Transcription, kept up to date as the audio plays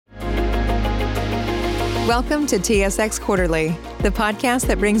Welcome to TSX Quarterly, the podcast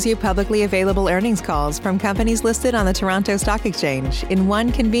that brings you publicly available earnings calls from companies listed on the Toronto Stock Exchange in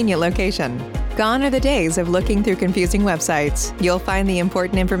one convenient location. Gone are the days of looking through confusing websites. You'll find the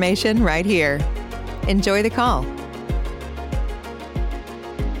important information right here. Enjoy the call.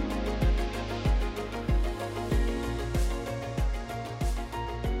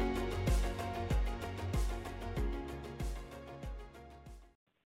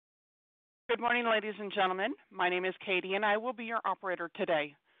 Good morning, ladies and gentlemen. My name is Katie, and I will be your operator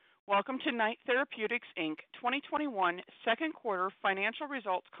today. Welcome to Knight Therapeutics Inc. 2021 second quarter financial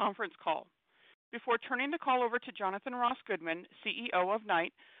results conference call. Before turning the call over to Jonathan Ross Goodman, CEO of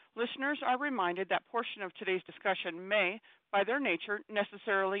Knight, listeners are reminded that portion of today's discussion may, by their nature,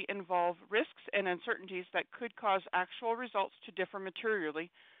 necessarily involve risks and uncertainties that could cause actual results to differ materially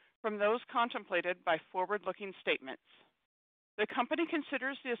from those contemplated by forward-looking statements. The company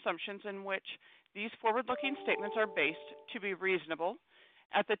considers the assumptions in which these forward-looking statements are based to be reasonable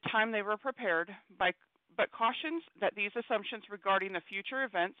at the time they were prepared, but cautions that these assumptions regarding the future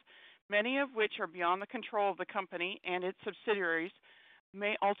events, many of which are beyond the control of the company and its subsidiaries,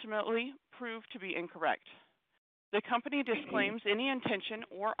 may ultimately prove to be incorrect. The company disclaims any intention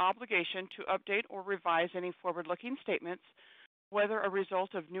or obligation to update or revise any forward-looking statements, whether a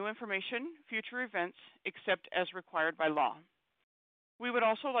result of new information, future events, except as required by law. We would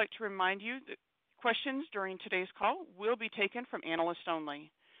also like to remind you that questions during today's call will be taken from analysts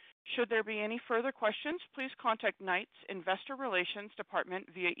only. Should there be any further questions, please contact Knight's Investor Relations Department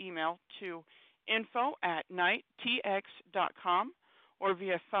via email to info@knighttx.com or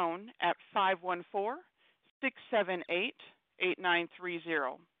via phone at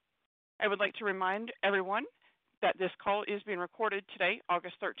 514-678-8930. I would like to remind everyone that this call is being recorded today,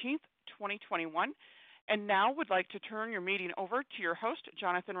 August 13th, 2021. And now would like to turn your meeting over to your host,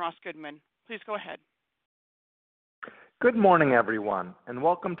 Jonathan Ross Goodman. Please go ahead. Good morning, everyone, and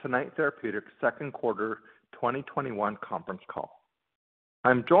welcome to Knight Therapeutics' second quarter 2021 conference call.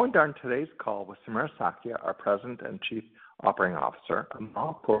 I'm joined on today's call with Samira Sakhia, our President and Chief Operating Officer,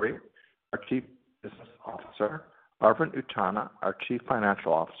 Amal Khouri, our Chief Business Officer, Arvind Uchana, our Chief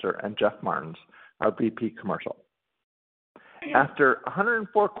Financial Officer, and Jeff Martins, our VP Commercial. After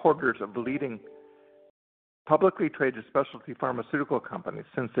 104 quarters of leading publicly traded specialty pharmaceutical companies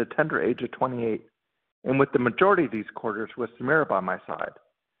since the tender age of 28, and with the majority of these quarters with Samira by my side,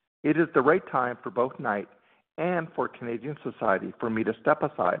 it is the right time for both Knight and for Canadian society for me to step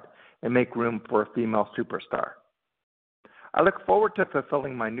aside and make room for a female superstar. I look forward to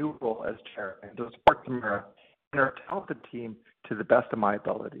fulfilling my new role as chair and to support Samira and her talented team to the best of my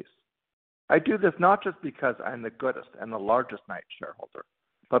abilities. I do this not just because I'm the goodest and the largest Knight shareholder,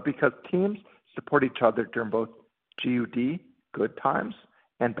 but because teams support each other during both GUD, good times,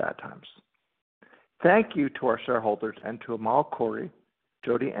 and bad times. Thank you to our shareholders and to Amal Khouri,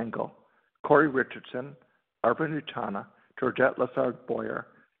 Jody Engel, Corey Richardson, Arvind Uchana, Georgette Lassard-Boyer,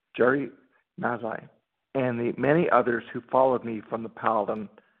 Jerry Mazai, and the many others who followed me from Paladin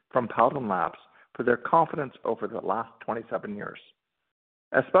Labs for their confidence over the last 27 years.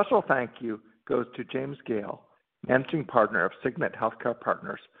 A special thank you goes to James Gale, Managing Partner of Signet Healthcare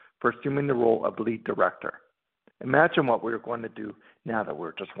Partners, for assuming the role of lead director. Imagine what we're going to do now that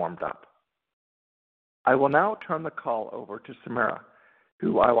we're just warmed up. I will now turn the call over to Samira,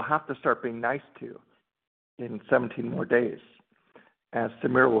 who I will have to start being nice to in 17 more days, as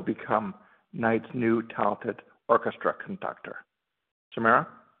Samira will become Knight's new talented orchestra conductor. Samira?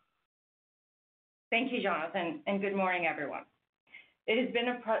 Thank you, Jonathan, and good morning, everyone. It has been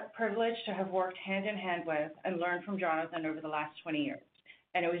a privilege to have worked hand in hand with and learned from Jonathan over the last 20 years.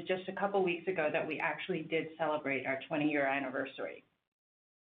 And it was just a couple weeks ago that we actually did celebrate our 20-year anniversary.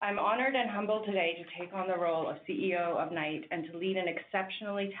 I'm honored and humbled today to take on the role of CEO of Knight and to lead an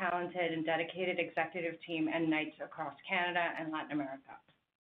exceptionally talented and dedicated executive team and Knights across Canada and Latin America.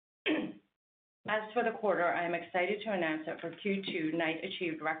 As for the quarter, I am excited to announce that for Q2, Knight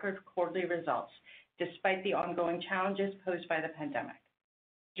achieved record quarterly results despite the ongoing challenges posed by the pandemic.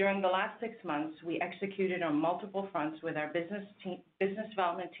 During the last 6 months, we executed on multiple fronts with our business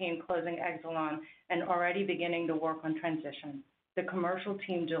development team closing Exelon and already beginning to work on transition, the commercial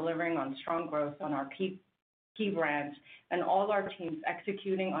team delivering on strong growth on our key brands, and all our teams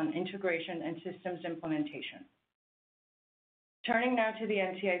executing on integration and systems implementation. Turning now to the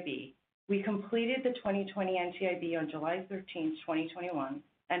NCIB, we completed the 2020 NCIB on July 13, 2021,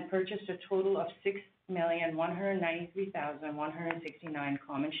 and purchased a total of 6,193,169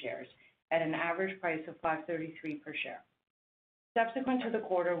 common shares at an average price of $5.33 per share. Subsequent to the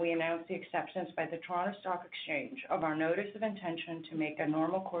quarter, we announced the acceptance by the Toronto Stock Exchange of our notice of intention to make a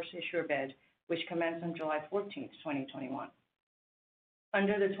normal course issuer bid which commenced on July 14, 2021.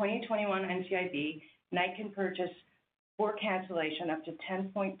 Under the 2021 NCIB, Knight can purchase for cancellation up to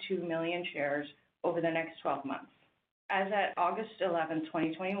 10.2 million shares over the next 12 months. As at August 11,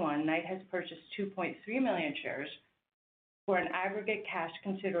 2021, Knight has purchased 2.3 million shares for an aggregate cash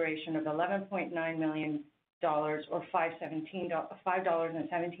consideration of $11.9 million or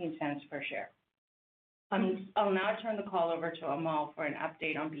 $5.17 per share. I'll now turn the call over to Amal for an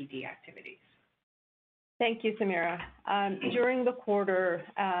update on BD activities. Thank you, Samira. During the quarter,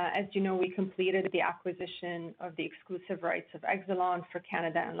 as you know, we completed the acquisition of the exclusive rights of Exelon for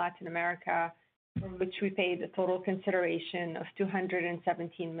Canada and Latin America, for which we paid a total consideration of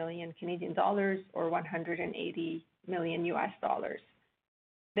 217 million Canadian dollars or $180 million US.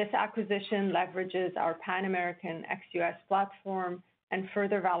 This acquisition leverages our Pan-American ex-US platform and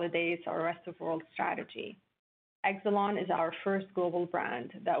further validates our rest of world strategy. Exelon is our first global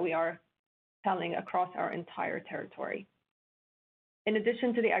brand that we are selling across our entire territory. In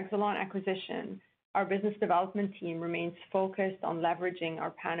addition to the Exelon acquisition, our business development team remains focused on leveraging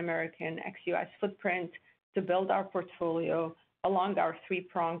our Pan-American ex-US footprint to build our portfolio along our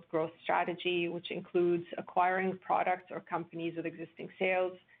three-pronged growth strategy, which includes acquiring products or companies with existing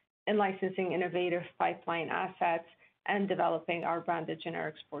sales, and licensing innovative pipeline assets, and developing our branded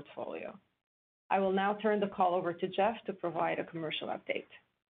generics portfolio. I will now turn the call over to Jeff to provide a commercial update.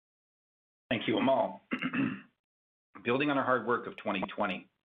 Thank you, Amal. Building on our hard work of 2020,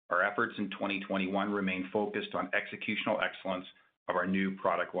 our efforts in 2021 remain focused on executional excellence of our new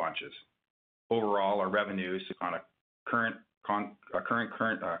product launches. Overall, our revenues on a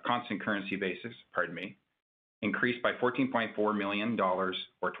constant currency basis, increased by $14.4 million or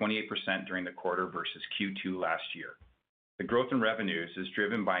 28% during the quarter versus Q2 last year. The growth in revenues is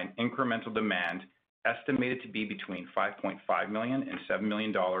driven by an incremental demand estimated to be between $5.5 million and $7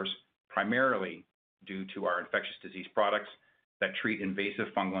 million, primarily due to our infectious disease products that treat invasive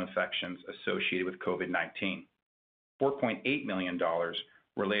fungal infections associated with COVID-19. $4.8 million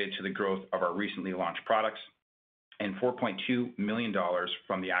related to the growth of our recently launched products, and $4.2 million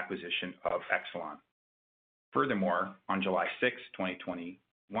from the acquisition of Exelon. Furthermore, on July 6,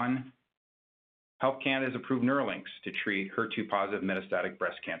 2021, Health Canada has approved Nerlynx to treat HER2-positive metastatic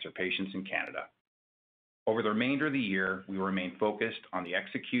breast cancer patients in Canada. Over the remainder of the year, we will remain focused on the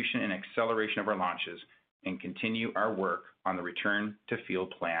execution and acceleration of our launches and continue our work on the return to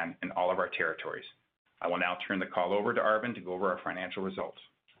field plan in all of our territories. I will now turn the call over to Arvind to go over our financial results.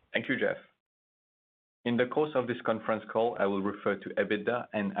 Thank you, Jeff. In the course of this conference call, I will refer to EBITDA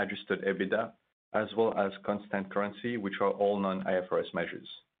and adjusted EBITDA, as well as constant currency, which are all non-IFRS measures.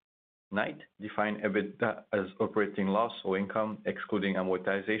 Knight defined EBITDA as operating loss or income excluding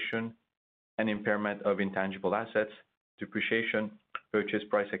amortization and impairment of intangible assets, depreciation, purchase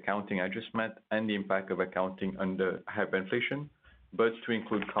price accounting adjustment, and the impact of accounting under hyperinflation, but to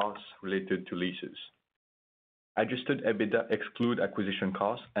include costs related to leases. Adjusted EBITDA exclude acquisition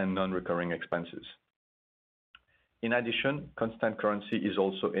costs and non-recurring expenses. In addition, constant currency is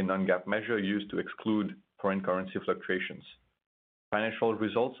also a non-GAAP measure used to exclude foreign currency fluctuations. Financial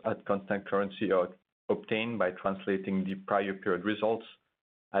results at constant currency are obtained by translating the prior period results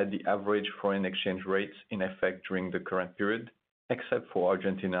at the average foreign exchange rates in effect during the current period, except for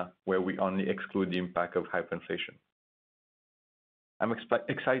Argentina, where we only exclude the impact of hyperinflation. I'm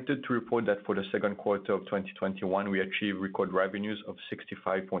excited to report that for the second quarter of 2021, we achieved record revenues of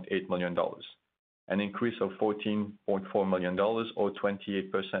 $65.8 million, an increase of $14.4 million or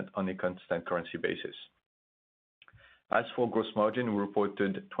 28% on a constant currency basis. As for gross margin, we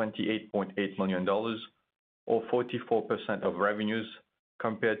reported $28.8 million or 44% of revenues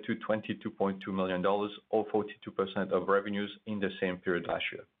compared to $22.2 million or 42% of revenues in the same period last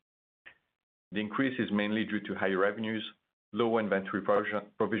year. The increase is mainly due to higher revenues, low inventory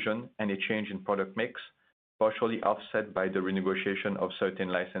provision, and a change in product mix, partially offset by the renegotiation of certain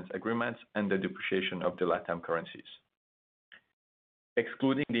license agreements and the depreciation of the LATAM currencies.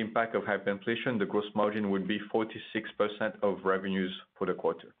 Excluding the impact of hyperinflation, the gross margin would be 46% of revenues for the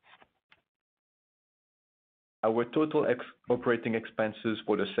quarter. Our total operating expenses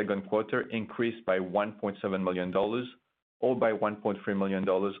for the second quarter increased by $1.7 million or by $1.3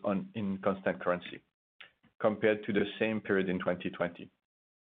 million in constant currency, compared to the same period in 2020.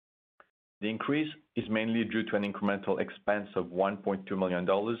 The increase is mainly due to an incremental expense of $1.2 million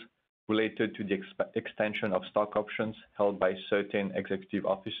related to the extension of stock options held by certain executive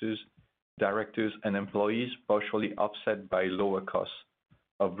officers, directors, and employees, partially offset by lower costs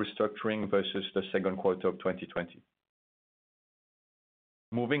of restructuring versus the second quarter of 2020.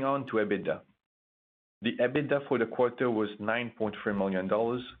 Moving on to EBITDA. The EBITDA for the quarter was $9.3 million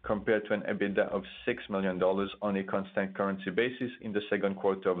compared to an EBITDA of $6 million on a constant currency basis in the second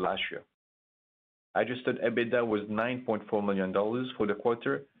quarter of last year. Adjusted EBITDA was $9.4 million for the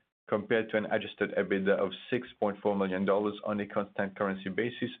quarter compared to an adjusted EBITDA of $6.4 million on a constant currency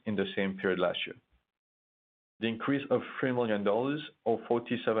basis in the same period last year. The increase of $3 million or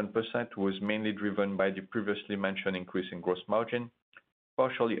 47% was mainly driven by the previously mentioned increase in gross margin,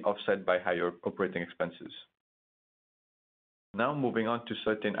 partially offset by higher operating expenses. Now moving on to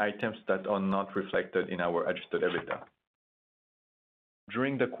certain items that are not reflected in our adjusted EBITDA.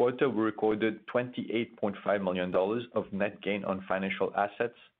 During the quarter, we recorded $28.5 million of net gain on financial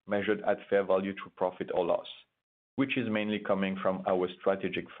assets measured at fair value through profit or loss, which is mainly coming from our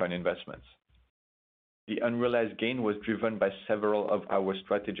strategic fund investments. The unrealized gain was driven by several of our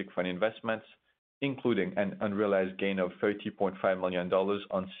strategic fund investments, including an unrealized gain of $30.5 million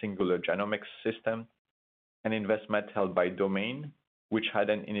on Singular Genomics System, an investment held by Domain, which had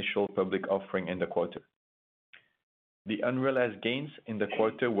an initial public offering in the quarter. The unrealized gains in the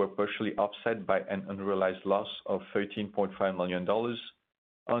quarter were partially offset by an unrealized loss of $13.5 million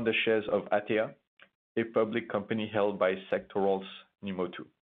on the shares of Atea, a public company held by Sectoral's Nemo2.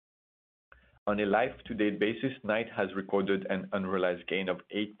 On a life-to-date basis, Knight has recorded an unrealized gain of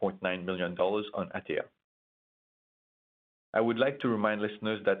 $8.9 million on Atea. I would like to remind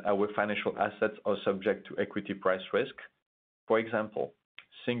listeners that our financial assets are subject to equity price risk. For example,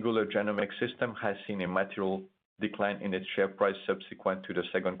 Singular Genomics System has seen a material decline in its share price subsequent to the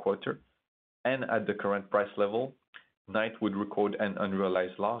second quarter, and at the current price level, Knight would record an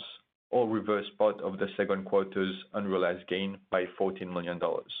unrealized loss or reverse part of the second quarter's unrealized gain by $14 million.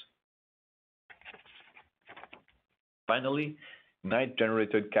 Finally, Knight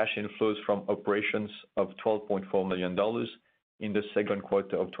generated cash inflows from operations of $12.4 million in the second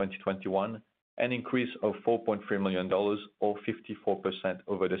quarter of 2021, an increase of $4.3 million or 54%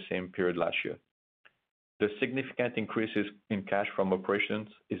 over the same period last year. The significant increases in cash from operations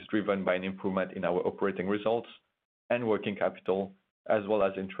is driven by an improvement in our operating results and working capital, as well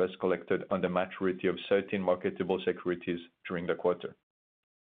as interest collected on the maturity of certain marketable securities during the quarter.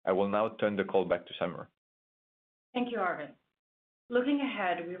 I will now turn the call back to Samira. Thank you, Arvind. Looking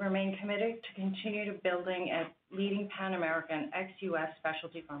ahead, we remain committed to continue to building a leading Pan-American ex-US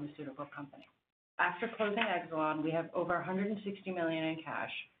specialty pharmaceutical company. After closing Exelon, we have over $160 million in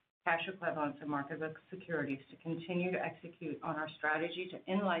cash equivalents, and marketable securities to continue to execute on our strategy to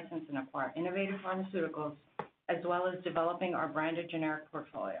in-license and acquire innovative pharmaceuticals, as well as developing our branded generic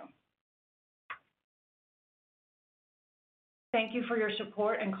portfolio. Thank you for your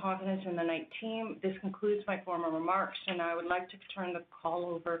support and confidence in the Knight team. This concludes my formal remarks, and I would like to turn the call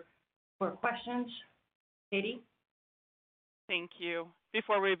over for questions. Katie? Thank you.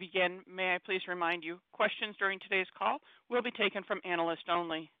 Before we begin, may I please remind you, questions during today's call will be taken from analysts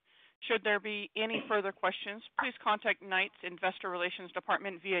only. Should there be any further questions, please contact Knight's Investor Relations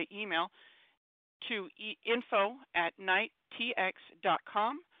Department via email to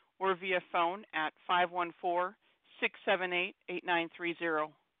info@knighttx.com or via phone at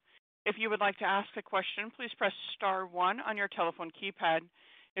 514-678-8930. If you would like to ask a question, please press star 1 on your telephone keypad.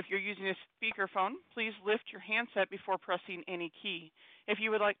 If you're using a speakerphone, please lift your handset before pressing any key. If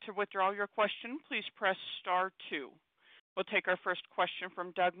you would like to withdraw your question, please press star 2. We'll take our first question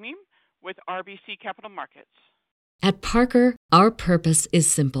from Doug Miehm with RBC Capital Markets. At Parker, our purpose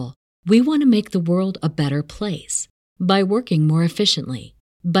is simple. We want to make the world a better place by working more efficiently,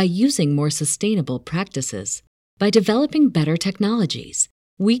 by using more sustainable practices, by developing better technologies.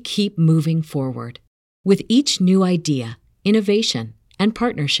 We keep moving forward. With each new idea, innovation, and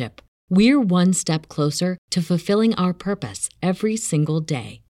partnership, we're one step closer to fulfilling our purpose every single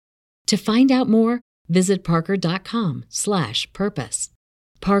day. To find out more, visit parker.com/purpose.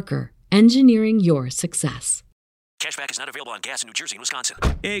 Parker, engineering your success. Cashback is not available on gas in New Jersey and Wisconsin.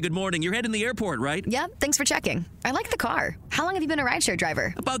 Hey, good morning. You're heading to the airport, right? Yep, thanks for checking. I like the car. How long have you been a rideshare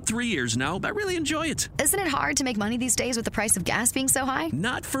driver? About 3 years now. I really enjoy it. Isn't it hard to make money these days with the price of gas being so high?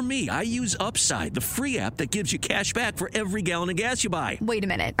 Not for me. I use Upside, the free app that gives you cash back for every gallon of gas you buy. Wait a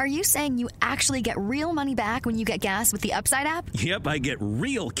minute. Are you saying you actually get real money back when you get gas with the Upside app? Yep, I get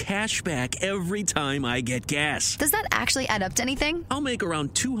real cash back every time I get gas. Does that actually add up to anything? I'll make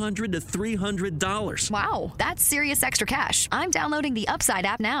around $200 to $300. Wow, that's serious serious extra cash, I'm downloading the Upside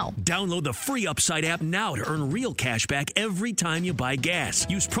app now. Download the free Upside app now to earn real cash back every time you buy gas.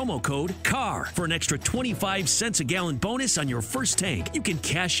 Use promo code CAR for an extra 25 cents a gallon bonus on your first tank. You can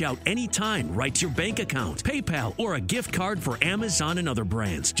cash out anytime right to your bank account, PayPal, or a gift card for Amazon and other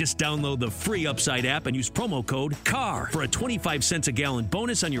brands. Just download the free Upside app and use promo code CAR for a 25 cents a gallon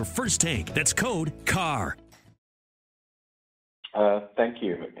bonus on your first tank. That's code CAR. Thank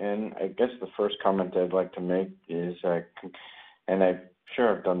you. And I guess the first comment I'd like to make is, and I'm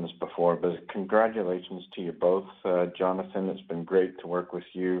sure I've done this before, but congratulations to you both. Jonathan, it's been great to work with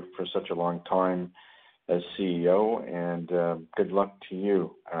you for such a long time as CEO, and good luck to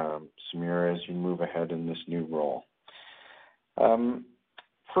you, Samira, as you move ahead in this new role.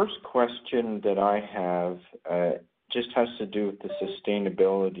 First question that I have just has to do with the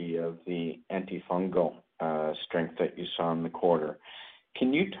sustainability of the antifungal strength that you saw in the quarter.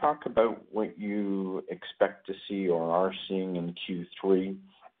 Can you talk about what you expect to see or are seeing in Q3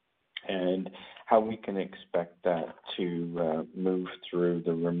 and how we can expect that to move through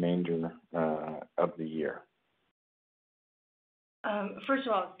the remainder of the year? First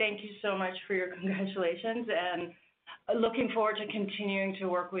of all, thank you so much for your congratulations, and looking forward to continuing to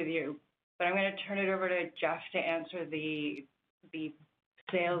work with you. But I'm going to turn it over to Jeff to answer the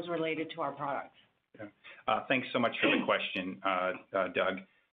sales related to our products. Thanks so much for the question, Doug.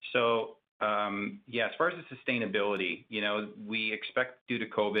 So, as far as the sustainability, we expect due to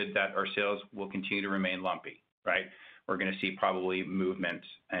COVID that our sales will continue to remain lumpy, right? We're going to see probably movement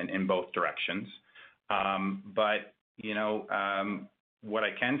in both directions. But what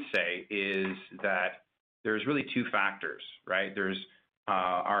I can say is that there's really two factors, right? There's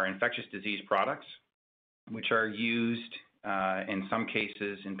our infectious disease products, which are used in some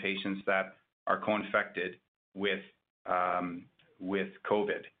cases in patients that are co-infected with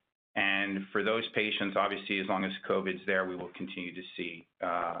COVID. And for those patients, obviously, as long as COVID's there, we will continue to see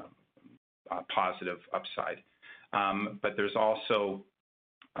a positive upside. But there's also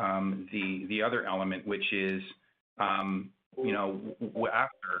the other element, which is, after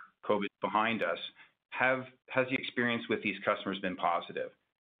COVID's behind us, has the experience with these customers been positive?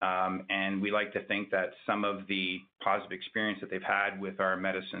 And we like to think that some of the positive experience that they've had with our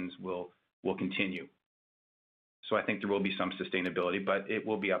medicines will continue. So I think there will be some sustainability, but it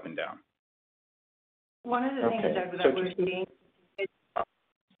will be up and down. One of the things that we're seeing is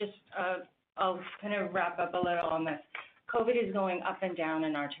just, I'll kind of wrap up a little on this. COVID is going up and down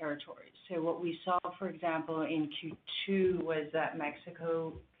in our territories. So what we saw, for example, in Q2 was that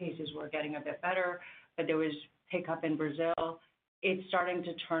Mexico cases were getting a bit better, but there was pickup in Brazil. It's starting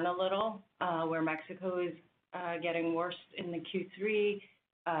to turn a little, where Mexico is getting worse in the Q3.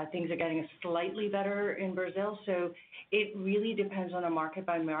 Things are getting slightly better in Brazil. So it really depends on a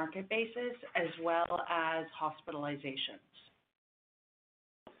market-by-market basis as well as hospitalizations.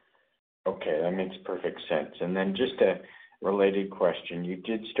 Okay, that makes perfect sense. And then just a related question. You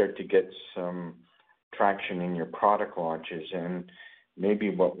did start to get some traction in your product launches, and maybe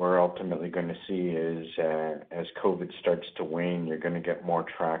what we're ultimately going to see is as COVID starts to wane, you're going to get more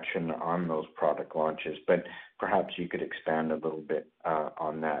traction on those product launches. But perhaps you could expand a little bit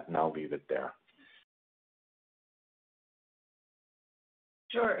on that, and I'll leave it there.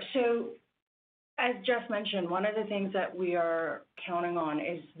 Sure. So as Jeff mentioned, one of the things that we are counting on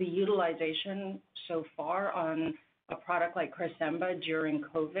is the utilization so far on a product like Cresemba during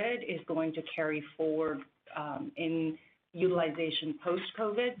COVID is going to carry forward in utilization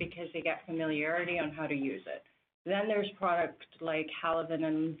post-COVID because they get familiarity on how to use it. Then there's products like Halaven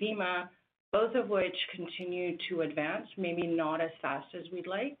and Lenvima, both of which continue to advance, maybe not as fast as we'd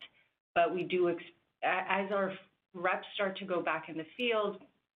like, but we do, as our reps start to go back in the field,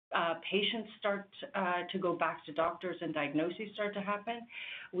 patients start to go back to doctors and diagnoses start to happen,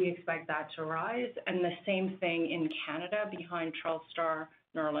 we expect that to rise. And the same thing in Canada behind Trelstar,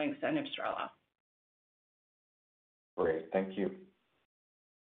 Nerlynx, and Ibsrela. Great, thank you.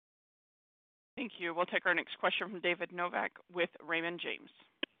 Thank you. We'll take our next question from David Novak with Raymond James.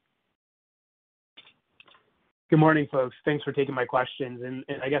 Good morning, folks. Thanks for taking my questions. And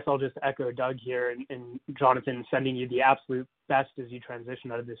I guess I'll just echo Doug here and Jonathan, sending you the absolute best as you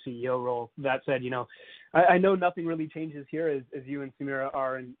transition out of the CEO role. That said, I know nothing really changes here as you and Samira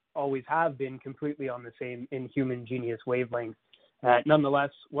are and always have been completely on the same inhuman genius wavelength.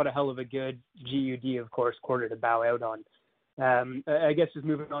 Nonetheless, what a hell of a good GUD, of course, quarter to bow out on. I guess just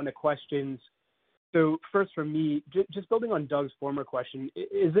moving on to questions. So first from me, just building on Doug's former question,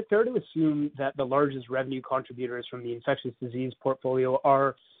 is it fair to assume that the largest revenue contributors from the infectious disease portfolio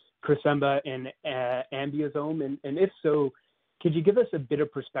are Cresemba and Ambiosome? And if so, could you give us a bit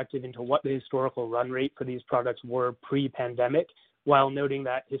of perspective into what the historical run rate for these products were pre-pandemic, while noting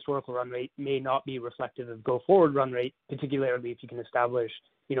that historical run rate may not be reflective of go-forward run rate, particularly if you can establish,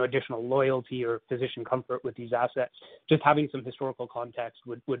 additional loyalty or physician comfort with these assets? Just having some historical context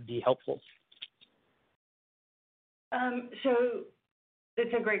would be helpful. So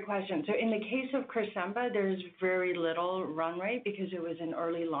it's a great question. So in the case of Cresemba, there's very little run rate because it was an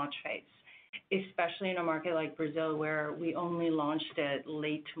early launch phase, especially in a market like Brazil where we only launched it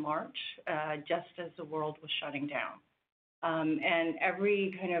late March, just as the world was shutting down. And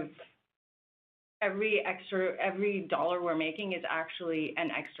every dollar we're making is actually an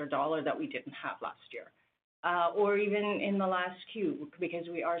extra dollar that we didn't have last year, or even in the last Q, because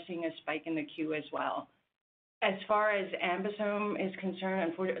we are seeing a spike in the Q as well. As far as Ambisome is concerned,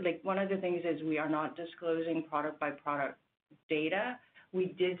 unfortunately, one of the things is we are not disclosing product by product data.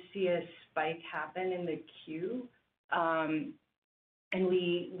 We did see a spike happen in the Q, and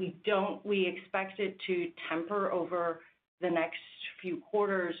we expect it to temper over the next few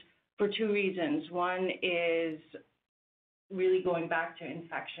quarters for two reasons. One is really going back to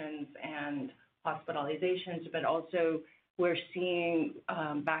infections and hospitalizations, but also we're seeing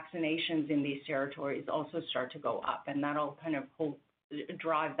vaccinations in these territories also start to go up, and that'll kind of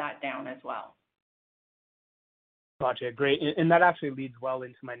drive that down as well. Gotcha, great. And that actually leads well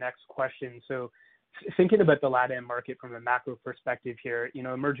into my next question. So thinking about the LATAM market from a macro perspective here,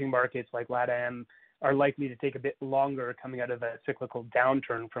 emerging markets like LATAM are likely to take a bit longer coming out of a cyclical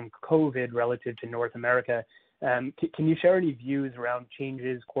downturn from COVID relative to North America. Can you share any views around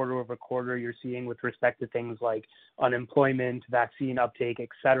changes quarter over quarter you're seeing with respect to things like unemployment, vaccine uptake, et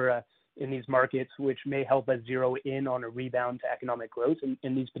cetera, in these markets, which may help us zero in on a rebound to economic growth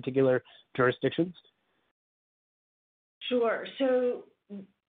in these particular jurisdictions? Sure. So,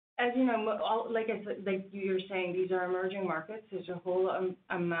 as you know, like you're saying, these are emerging markets. There's a whole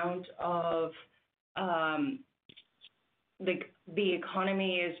amount of the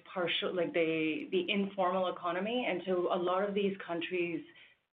economy is partial, like the informal economy, and so a lot of these countries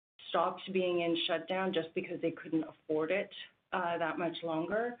stopped being in shutdown just because they couldn't afford it that much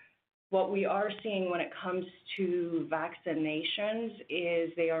longer. What we are seeing when it comes to vaccinations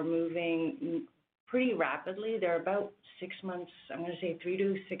is they are moving pretty rapidly. They're about 6 months, I'm going to say 3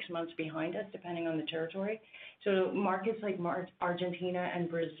 to 6 months behind us, depending on the territory. So markets like Argentina and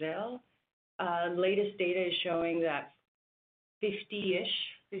Brazil, latest data is showing that 50-ish,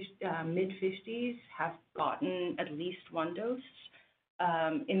 mid-50s have gotten at least one dose.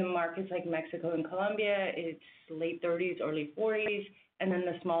 In the markets like Mexico and Colombia, it's late 30s, early 40s, and then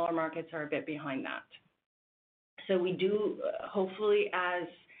the smaller markets are a bit behind that. So we do, hopefully,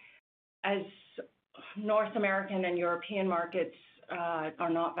 as North American and European markets are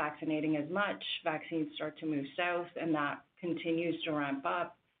not vaccinating as much, vaccines start to move south, and that continues to ramp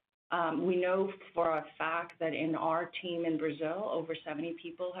up. We know for a fact that in our team in Brazil, over 70%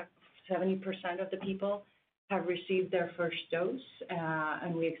 of the people have received their first dose,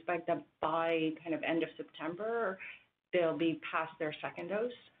 and we expect that by kind of end of September, they'll be past their second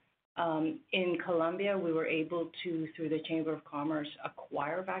dose. In Colombia, we were able to, through the Chamber of Commerce,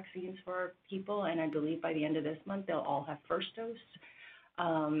 acquire vaccines for our people, and I believe by the end of this month, they'll all have first dose,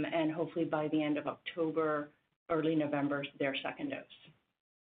 and hopefully by the end of October, early November, their second dose.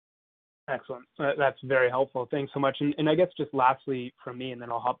 Excellent. That's very helpful. Thanks so much. And I guess just lastly from me, and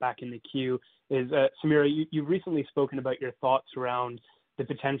then I'll hop back in the queue, is Samira, you've recently spoken about your thoughts around the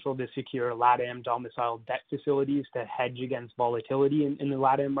potential to secure LATAM domiciled debt facilities to hedge against volatility in the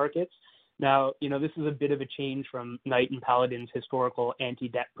LATAM markets. Now, this is a bit of a change from Knight and Paladin's historical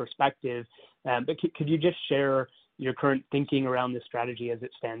anti-debt perspective, but could you just share your current thinking around this strategy as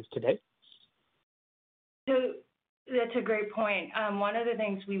it stands today? So that's a great point. One of the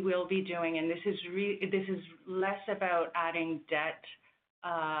things we will be doing, and this is less about adding debt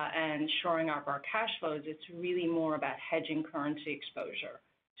and shoring up our cash flows, it's really more about hedging currency exposure.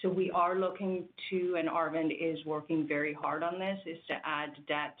 So we are looking to, and Arvind is working very hard on this, is to add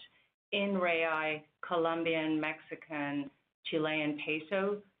debt in Real, Colombian, Mexican, Chilean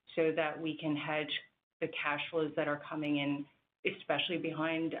peso, so that we can hedge the cash flows that are coming in, especially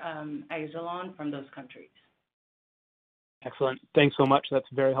behind Exelon from those countries. Excellent. Thanks so much. That's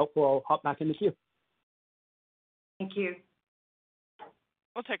very helpful. I'll hop back in the queue. Thank you.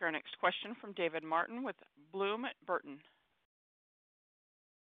 We'll take our next question from David Martin with Bloom Burton.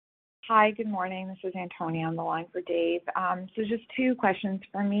 Hi, good morning. This is Antonia on the line for Dave. So just two questions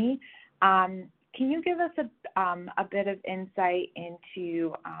for me. Can you give us a bit of insight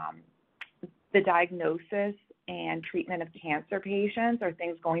into the diagnosis and treatment of cancer patients? Are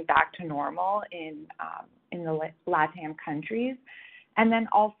things going back to normal in in the LATAM countries? And then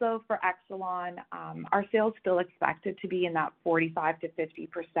also for Exelon, are sales still expected to be in that 45 to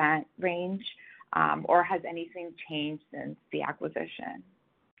 50% range, or has anything changed since the acquisition?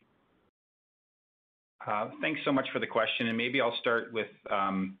 Thanks so much for the question, and maybe I'll start with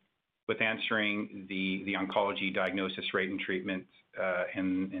answering the oncology diagnosis rate and treatment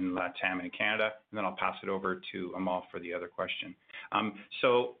in LATAM and Canada, and then I'll pass it over to Amal for the other question.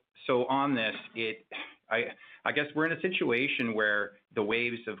 So on this, I guess we're in a situation where the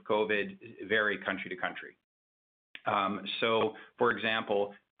waves of COVID vary country to country. So, for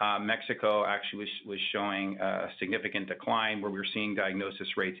example, Mexico actually was showing a significant decline where we were seeing diagnosis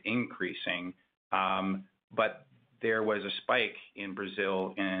rates increasing, but there was a spike in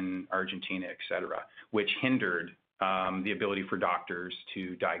Brazil, in Argentina, et cetera, which hindered the ability for doctors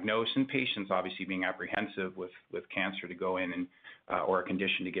to diagnose and patients obviously being apprehensive with cancer to go in and or a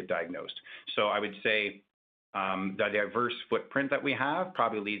condition to get diagnosed. So I would say the diverse footprint that we have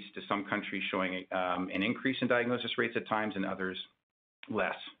probably leads to some countries showing an increase in diagnosis rates at times and others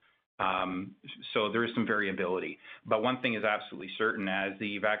less. So there is some variability. But one thing is absolutely certain: as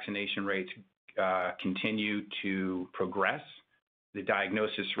the vaccination rates continue to progress, the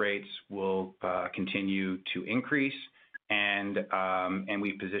diagnosis rates will continue to increase, and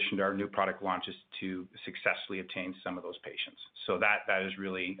we positioned our new product launches to successfully obtain some of those patients. So that is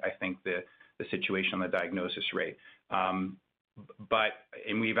really, I think, the situation on the diagnosis rate. And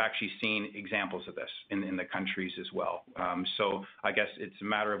we've actually seen examples of this in the countries as well. So I guess it's a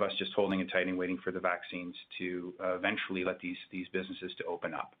matter of us just holding it tight and waiting for the vaccines to eventually let these businesses to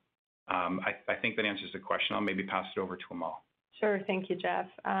open up. I think that answers the question. I'll maybe pass it over to Amal. Sure. Thank you, Jeff.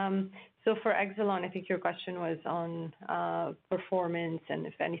 So for Exelon, I think your question was on performance and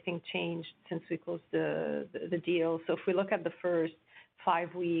if anything changed since we closed the deal. So if we look at the first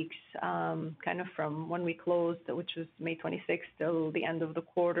 5 weeks, kind of from when we closed, which was May 26th, till the end of the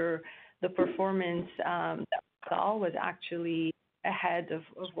quarter, the performance that we saw was actually ahead of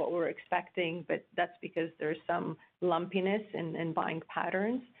what we were expecting, but that's because there's some lumpiness in buying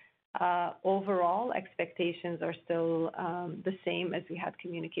patterns. Overall, expectations are still the same as we had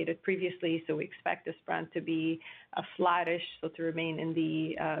communicated previously, so we expect this brand to be flattish, so to remain in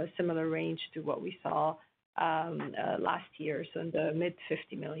the similar range to what we saw last year, so in the mid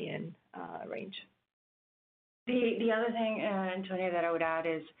 50 million range. The other thing, Antonia, that I would add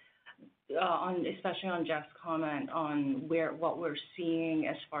is, especially on Jeff's comment on what we're seeing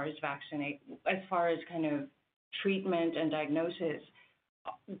as far as kind of treatment and diagnosis.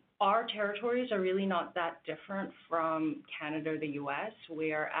 Our territories are really not that different from Canada or the U.S.,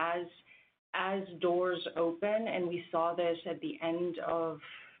 where as doors open, and we saw this at the end of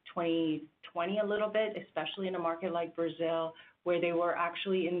 2020 a little bit, especially in a market like Brazil, where they were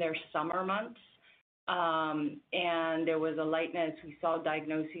actually in their summer months, and there was a lightness. We saw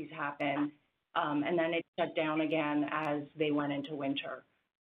diagnoses happen, and then it shut down again as they went into winter.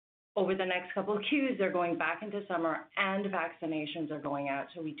 Over the next couple of Qs, they're going back into summer and vaccinations are going out,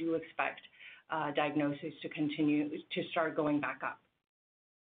 so we do expect diagnosis to continue to start going back up.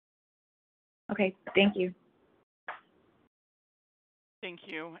 Okay, thank you. Thank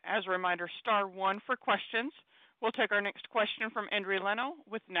you. As a reminder, star 1 for questions. We'll take our next question from Endri Leno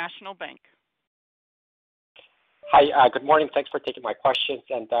with National Bank. Hi, good morning. Thanks for taking my questions,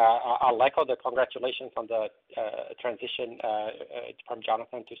 and I'll echo the congratulations on the transition from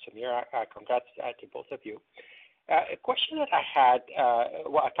Jonathan to Samira. Congrats to both of you. A question that I had,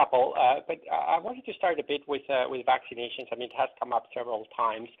 well, a couple, but I wanted to start a bit with vaccinations. I mean, it has come up several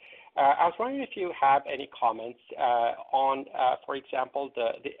times. I was wondering if you have any comments on, for example,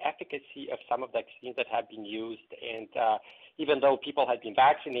 the efficacy of some of the vaccines that have been used, and even though people had been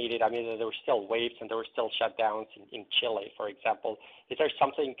vaccinated, I mean, there were still waves and there were still shutdowns in Chile, for example. Is there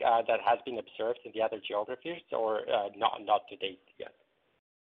something that has been observed in the other geographies, or not to date yet?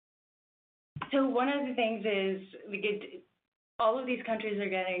 So one of the things is all of these countries are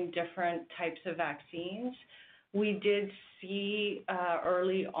getting different types of vaccines. We did see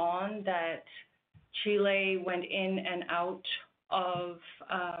early on that Chile went in and out of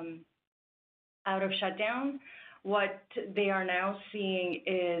shutdown. What they are now seeing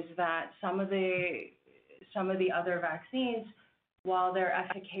is that some of the other vaccines, while they're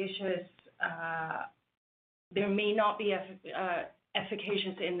efficacious, there may not be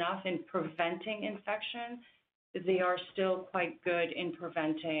efficacious enough in preventing infection. They are still quite good in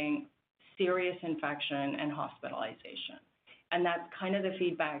preventing serious infection and hospitalization. And that's kind of the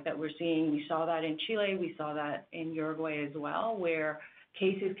feedback that we're seeing. We saw that in Chile, we saw that in Uruguay as well, where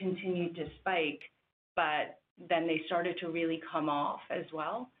cases continued to spike, but then they started to really come off as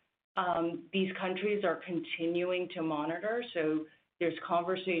well. These countries are continuing to monitor, so there's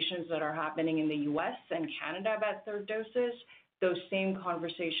conversations that are happening in the US and Canada about third doses. Those same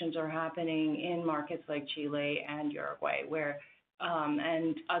conversations are happening in markets like Chile and Uruguay,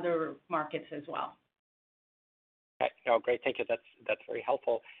 and other markets as well. Okay. No, great. Thank you. That's very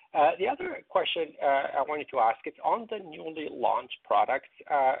helpful. The other question I wanted to ask is on the newly launched products.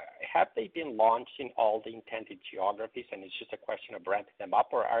 Have they been launched in all the intended geographies, and it's just a question of ramping them up,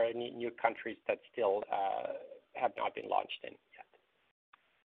 or are any new countries that still have not been launched in yet?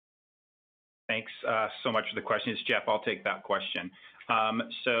 Thanks so much for the question. It's Jeff. I'll take that question.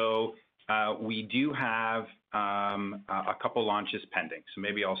 We do have a couple launches pending, so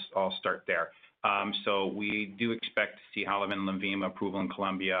maybe I'll start there. So we do expect to see Halaven and Lenvima approval in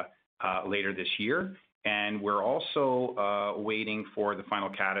Colombia later this year, and we're also waiting for the final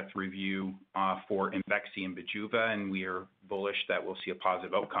CADTH review for Imvexxy and Bijuva, and we are bullish that we'll see a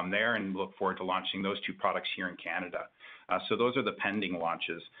positive outcome there, and look forward to launching those two products here in Canada. So those are the pending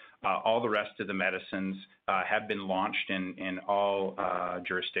launches. All the rest of the medicines have been launched in all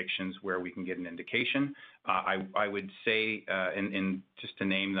jurisdictions where we can get an indication. I would say, in just to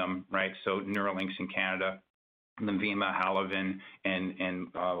name them, right, so Neuralinks in Canada, Lenvima, Halaven, and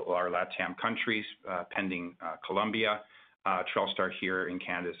our LATAM countries, pending Colombia. Trelstar here in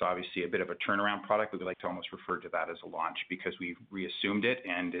Canada is obviously a bit of a turnaround product. We would like to almost refer to that as a launch because we've reassumed it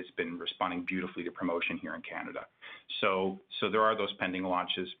and it's been responding beautifully to promotion here in Canada. So there are those pending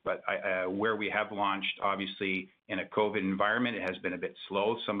launches, but where we have launched, obviously in a COVID environment, it has been a bit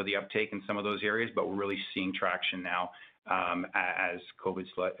slow, some of the uptake in some of those areas, but we're really seeing traction now as COVID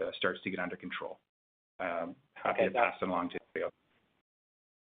starts to get under control. Happy to pass it along to you.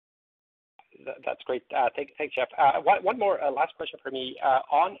 That's great. Thanks, Jeff. One more last question for me.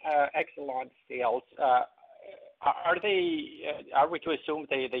 On Exelon sales, are we to assume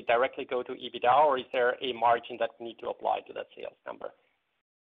they directly go to EBITDA, or is there a margin that we need to apply to that sales number?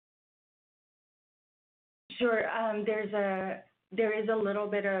 Sure. There is a little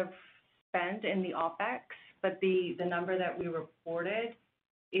bit of spend in the OPEX, but the number that we reported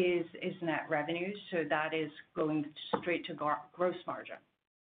is net revenues, so that is going straight to gross margin.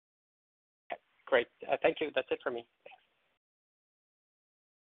 Great. Thank you. That's it for me. Thanks.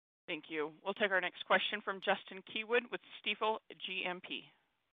 Thank you. We'll take our next question from Justin Keywood with Stifel GMP.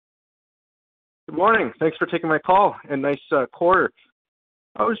 Good morning. Thanks for taking my call, and nice quarter.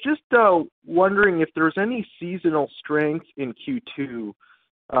 I was just wondering if there was any seasonal strength in Q2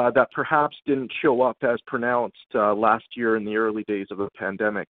 that perhaps didn't show up as pronounced last year in the early days of the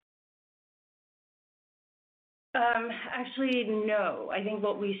pandemic. Actually, no. I think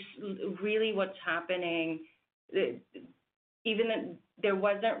what's happening, there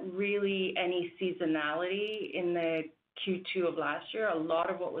wasn't really any seasonality in the Q2 of last year. A lot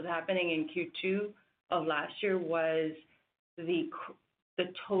of what was happening in Q2 of last year was the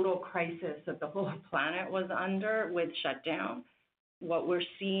total crisis that the whole planet was under with shutdown. What we're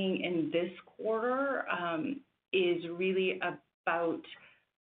seeing in this quarter is really about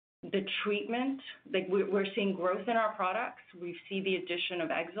the treatment. Like we're seeing growth in our products. We see the addition of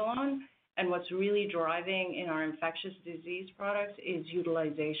Exelon, and what's really driving in our infectious disease products is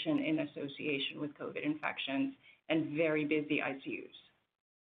utilization in association with COVID infections and very busy ICUs.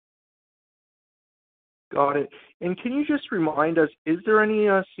 Got it. And can you just remind us, is there any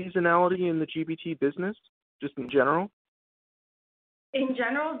seasonality in the GBT business, just in general? In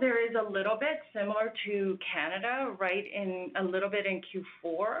general, there is a little bit similar to Canada, right? A little bit in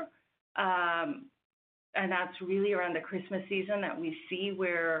Q4, and that's really around the Christmas season that we see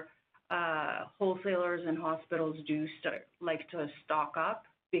where wholesalers and hospitals do like to stock up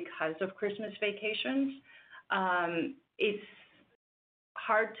because of Christmas vacations. It's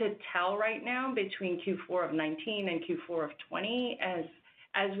hard to tell right now between Q4 of 19 and Q4 of 20.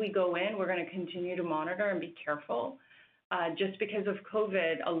 As we go in, we're going to continue to monitor and be careful. Just because of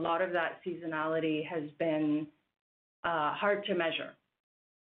COVID, a lot of that seasonality has been hard to measure.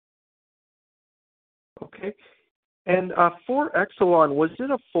 Okay. And for Exelon, was it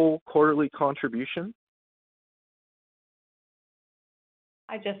a full quarterly contribution?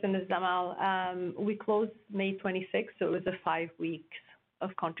 Hi, Justin, this is Amal. We closed May 26th, so it was a 5 weeks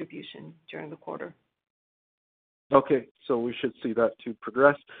of contribution during the quarter. Okay, so we should see that to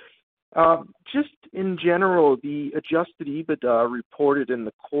progress. Just in general, the adjusted EBITDA reported in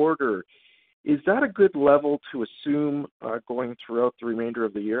the quarter, is that a good level to assume going throughout the remainder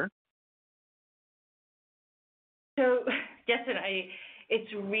of the year? So, Justin,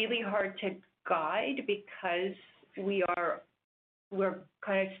 it's really hard to guide because we're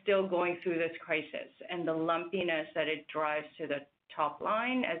kind of still going through this crisis and the lumpiness that it drives to the top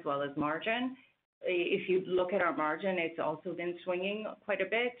line as well as margin. If you look at our margin, it's also been swinging quite a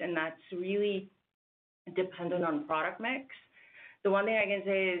bit, and that's really dependent on product mix. The one thing I can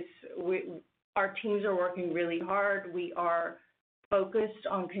say is our teams are working really hard. We are focused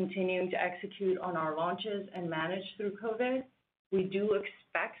on continuing to execute on our launches and manage through COVID. We do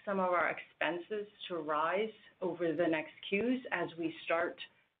expect some of our expenses to rise over the next Qs as we start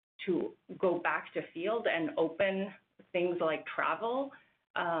to go back to field and open things like travel.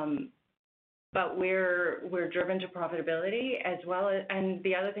 But we're driven to profitability as well as, and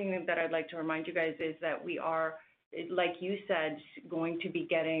the other thing that I'd like to remind you guys is that we are, like you said, going to be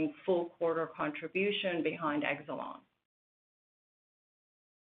getting full quarter contribution behind Exelon.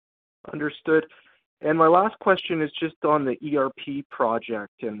 Understood. And my last question is just on the ERP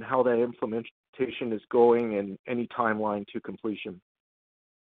project and how that implementation is going and any timeline to completion.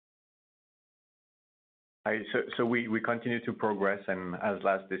 So we continue to progress, and as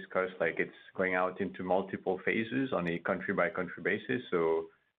last discussed, it's going out into multiple phases on a country-by-country basis. So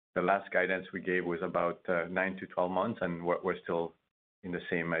the last guidance we gave was about 9 to 12 months, and we're still in the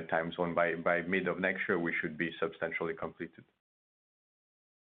same time zone. By mid of next year, we should be substantially completed.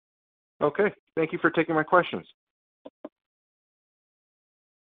 Okay. Thank you for taking my questions.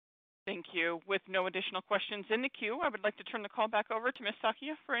 Thank you. With no additional questions in the queue, I would like to turn the call back over to Ms.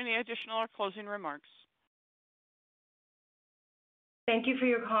 Sakia for any additional or closing remarks. Thank you for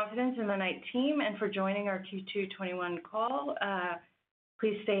your confidence in the Knight team and for joining our Q2 21 call.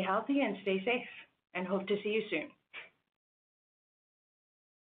 Please stay healthy and stay safe, and hope to see you soon.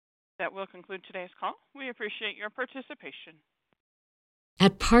 That will conclude today's call. We appreciate your participation.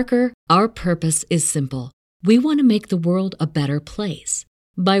 At Parker, our purpose is simple. We want to make the world a better place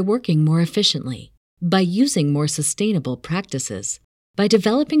by working more efficiently, by using more sustainable practices, by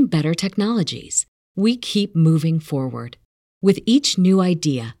developing better technologies. We keep moving forward. With each new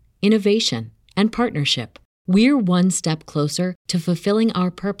idea, innovation, and partnership, we're one step closer to fulfilling our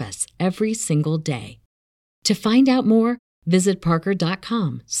purpose every single day. To find out more, visit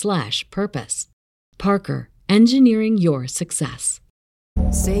parker.com/purpose. Parker, engineering your success.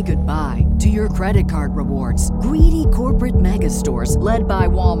 Say goodbye to your credit card rewards. Greedy corporate mega stores, led by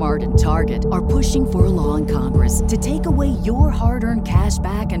Walmart and Target, are pushing for a law in Congress to take away your hard-earned cash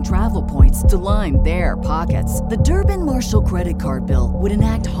back and travel points to line their pockets. The Durbin-Marshall credit card bill would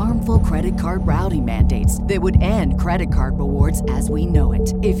enact harmful credit card routing mandates that would end credit card rewards as we know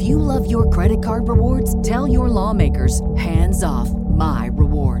it. If you love your credit card rewards, tell your lawmakers, hands off my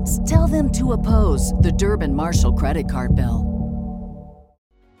rewards. Tell them to oppose the Durbin-Marshall credit card bill.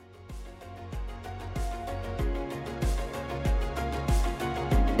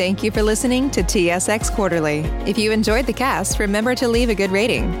 Thank you for listening to TSX Quarterly. If you enjoyed the cast, remember to leave a good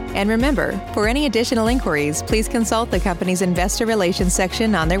rating. And remember, for any additional inquiries, please consult the company's investor relations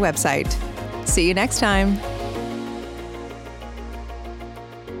section on their website. See you next time.